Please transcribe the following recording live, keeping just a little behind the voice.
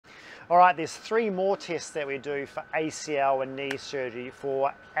All right, there's 3 more tests that we do for ACL and knee surgery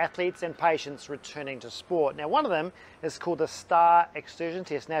for athletes and patients returning to sport. Now, one of them is called the STAR extrusion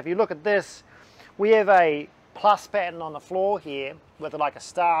test. Now, if you look at this, we have a plus pattern on the floor here with like a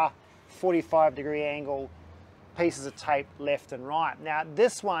star 45-degree angle, pieces of tape left and right. Now,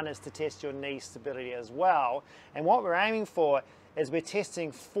 this one is to test your knee stability as well. And what we're aiming for is we're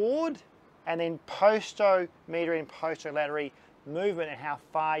testing forward and then posto-medial and posterolateral movement and how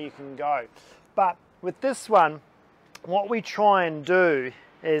far you can go. But with this one, what we try and do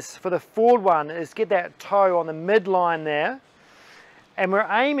is, for the forward one, is get that toe on the midline there, and we're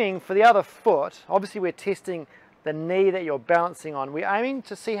aiming for the other foot. Obviously we're testing the knee that you're balancing on. We're aiming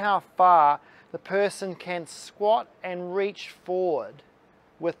to see how far the person can squat and reach forward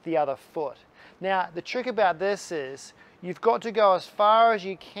with the other foot. Now, the trick about this is you've got to go as far as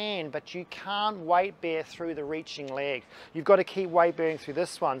you can, but you can't weight bear through the reaching leg. You've got to keep weight bearing through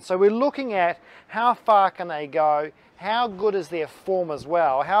this one. So we're looking at how far can they go, how good is their form as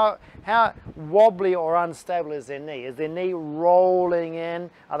well, how wobbly or unstable is their knee? Is their knee rolling in?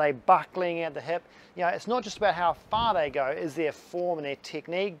 Are they buckling at the hip? You know, it's not just about how far they go, is their form and their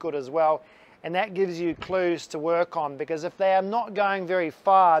technique good as well? And that gives you clues to work on, because if they are not going very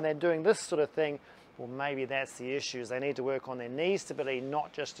far and they're doing this sort of thing, well, maybe that's the issue. They need to work on their knee stability,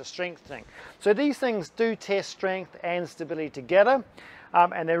 not just the strengthening. So these things do test strength and stability together,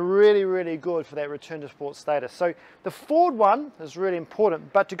 and they're really, really good for that return to sport status. So the forward one is really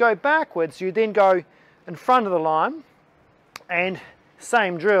important, but to go backwards, you then go in front of the line, and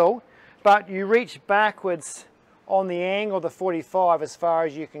same drill, but you reach backwards on the angle of the 45 as far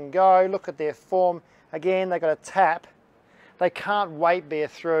as you can go. Look at their form. Again, they've got a tap. They can't weight bear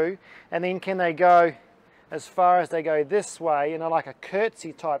through, and then can they go as far as they go this way, you know, like a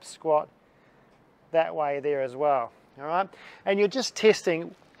curtsy type squat that way there as well. All right, and you're just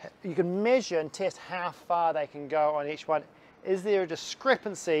testing, you can measure and test how far they can go on each one. Is there a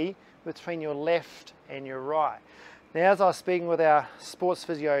discrepancy between your left and your right? Now, as I was speaking with our sports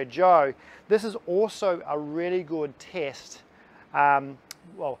physio Joe, this is also a really good test,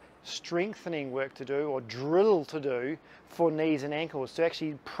 well, strengthening work to do or drill to do for knees and ankles, to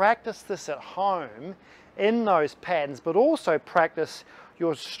actually practice this at home in those patterns, but also practice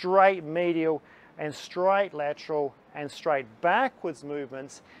your straight medial and straight lateral and straight backwards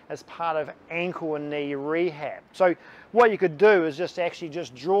movements as part of ankle and knee rehab. So what you could do is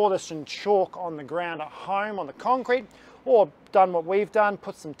just draw this in chalk on the ground at home on the concrete, or done what we've done,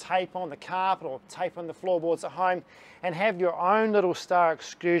 put some tape on the carpet or tape on the floorboards at home and have your own little STAR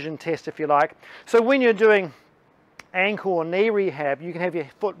exclusion test if you like. So when you're doing ankle or knee rehab, you can have your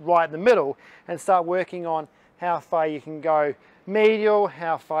foot right in the middle and start working on how far you can go medial,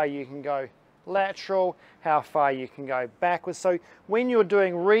 how far you can go lateral, how far you can go backwards. So when you're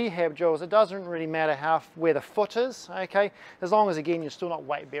doing rehab drills, it doesn't really matter where the foot is, okay, as long as again you're still not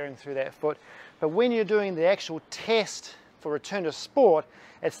weight bearing through that foot. But when you're doing the actual test for return to sport,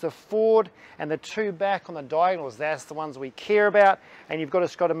 it's the forward and the 2 back on the diagonals. That's the ones we care about, and you've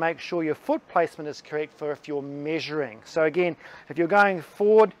just got to make sure your foot placement is correct for if you're measuring. So again, if you're going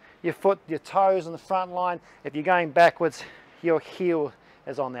forward, your toes on the front line. If you're going backwards, your heel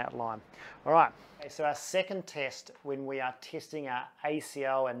is on that line. All right, okay, so our second test when we are testing our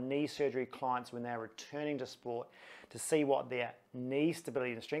ACL and knee surgery clients when they're returning to sport to see what their knee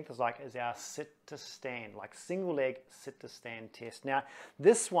stability and strength is like is our sit to stand, like single leg sit to stand test. Now,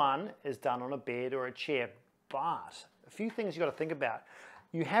 this one is done on a bed or a chair, but a few things you've got to think about.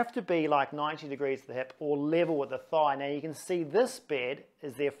 You have to be like 90 degrees to the hip or level with the thigh. Now you can see this bed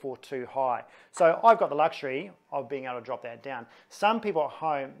is therefore too high. So I've got the luxury of being able to drop that down. Some people at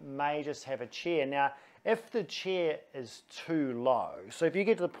home may just have a chair. Now, if the chair is too low, so if you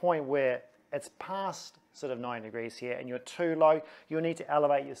get to the point where it's past sort of 90 degrees here and you're too low, you'll need to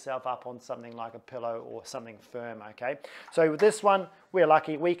elevate yourself up on something like a pillow or something firm, okay? So with this one, we're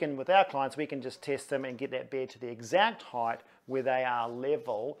lucky. With our clients, we can just test them and get that bed to the exact height where they are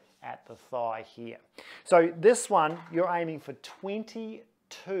level at the thigh here. So this one, you're aiming for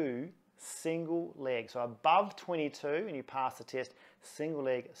 22 single legs. So above 22, and you pass the test, single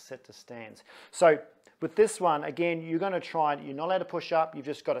leg sit to stands. So with this one, again, you're going to try, you're not allowed to push up, you've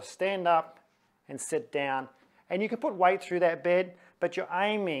just got to stand up and sit down. And you can put weight through that bed, but you're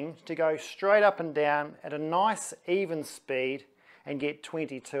aiming to go straight up and down at a nice even speed and get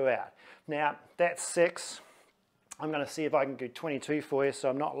 22 out. Now, that's 6. I'm going to see if I can do 22 for you, so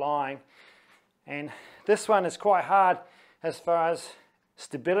I'm not lying. And this one is quite hard as far as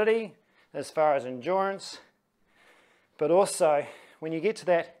stability, as far as endurance, but also when you get to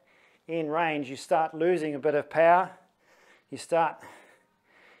that end range, you start losing a bit of power. You start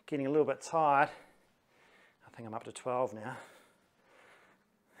getting a little bit tired. I think I'm up to 12 now.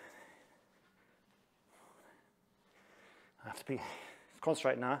 I have to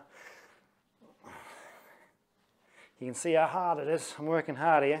concentrate now. You can see how hard it is. I'm working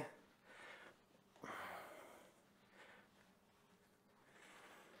hard here.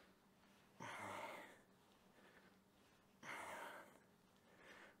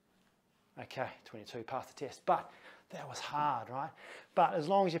 Okay, 22, passed the test, but that was hard, right? But as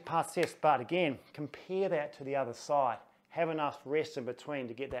long as you pass the test, but again, compare that to the other side. Have enough rest in between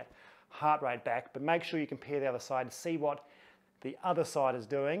to get that heart rate back, but make sure you compare the other side to see what the other side is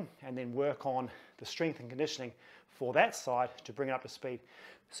doing and then work on the strength and conditioning for that side to bring it up to speed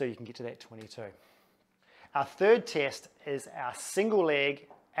so you can get to that 22. Our third test is our single leg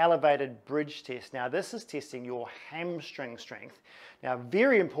elevated bridge test. Now this is testing your hamstring strength. Now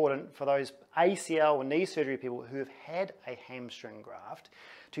very important for those ACL and knee surgery people who have had a hamstring graft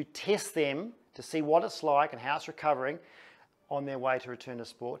to test them to see what it's like and how it's recovering on their way to return to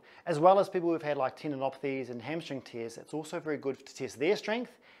sport, as well as people who've had like tendinopathies and hamstring tears. It's also very good to test their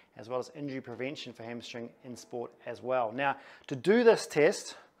strength as well as injury prevention for hamstring in sport as well. Now to do this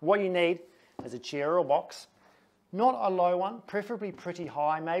test, what you need is a chair or a box. Not a low one, preferably pretty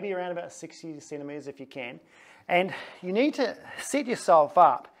high, maybe around about 60 centimeters if you can. And you need to set yourself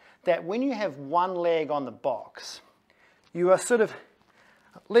up that when you have one leg on the box, you are sort of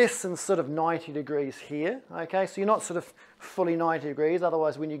less than sort of 90 degrees here, okay? So you're not sort of fully 90 degrees,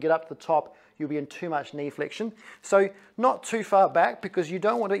 otherwise when you get up to the top, you'll be in too much knee flexion. So not too far back because you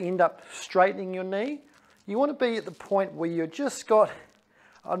don't want to end up straightening your knee. You want to be at the point where you've just got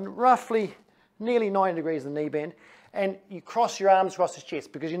a roughly nearly 90 degrees of the knee bend, and you cross your arms across the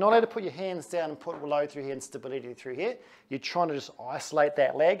chest because you're not allowed to put your hands down and put load through here and stability through here. You're trying to just isolate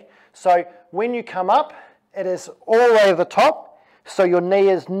that leg. So when you come up, it is all the way to the top, so your knee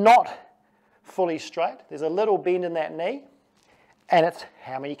is not fully straight. There's a little bend in that knee, and it's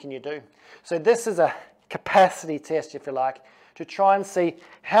how many can you do? So this is a capacity test, if you like, to try and see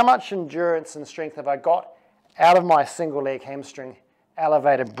how much endurance and strength have I got out of my single leg hamstring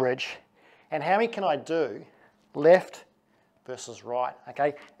elevated bridge. And how many can I do left versus right,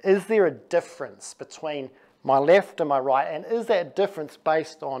 okay? Is there a difference between my left and my right? And is that difference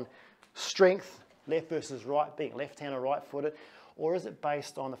based on strength, left versus right, being left-handed or right-footed? Or is it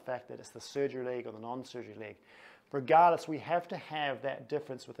based on the fact that it's the surgery leg or the non-surgery leg? Regardless, we have to have that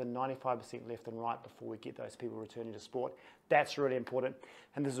difference within 95% left and right before we get those people returning to sport. That's really important.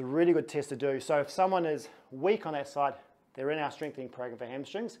 And this is a really good test to do. So if someone is weak on that side, they're in our strengthening program for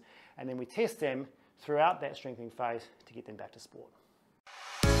hamstrings, and then we test them throughout that strengthening phase to get them back to sport.